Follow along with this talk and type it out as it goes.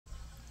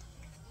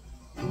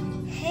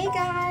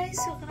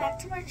guys, welcome back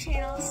to my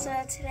channel. So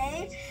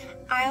today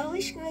I will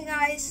be showing you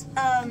guys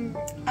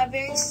a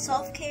very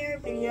self-care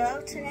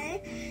video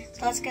today.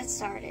 So let's get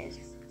started.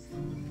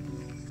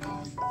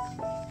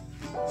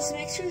 Just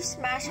make sure to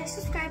smash that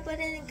subscribe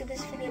button and give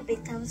this video a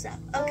big thumbs up.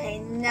 Okay,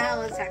 now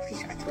let's actually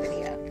start the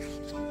video.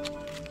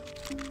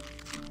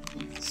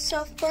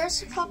 So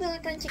first, we're probably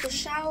going to take a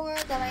shower,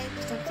 then I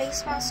put some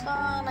face mask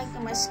on, like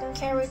my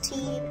skincare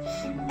routine,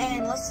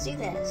 and let's do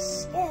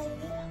this. Yay!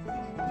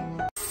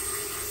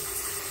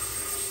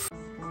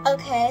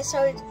 Okay,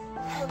 so we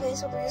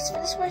just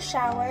finished my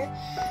shower,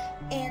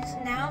 and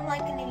now I'm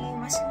like gonna do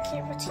my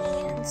skincare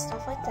routine and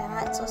stuff like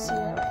that. So I'll see you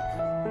right now.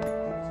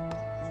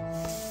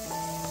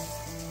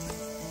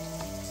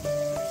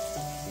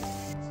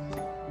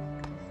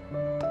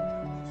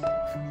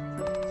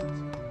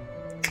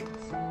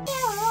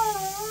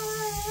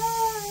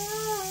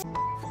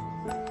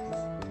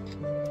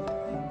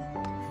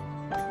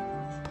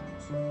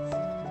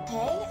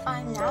 Okay,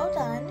 I'm now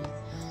done.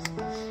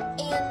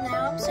 And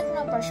now I'm just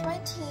gonna brush my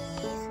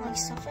teeth, like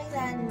stuff like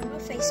that, and do a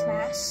face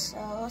mask. So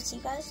I'll see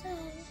you guys then.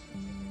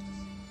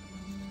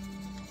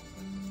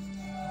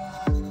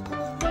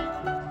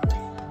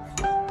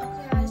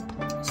 Okay guys,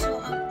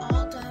 so I'm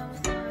all done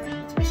with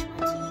brushing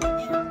my teeth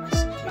and my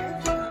skincare.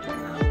 So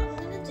now I'm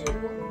gonna do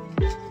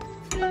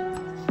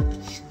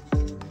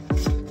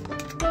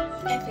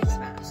a face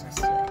mask. Let's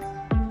do it.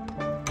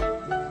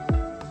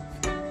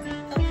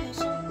 Okay,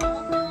 so I'm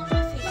all done with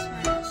my face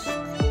mask.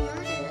 Here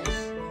it is.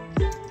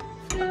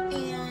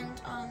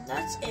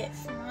 That's it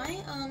for my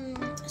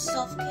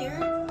self-care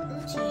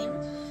routine.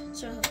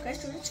 So I hope you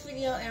guys enjoyed this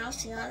video, and I'll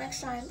see you all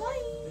next time.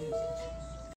 Bye!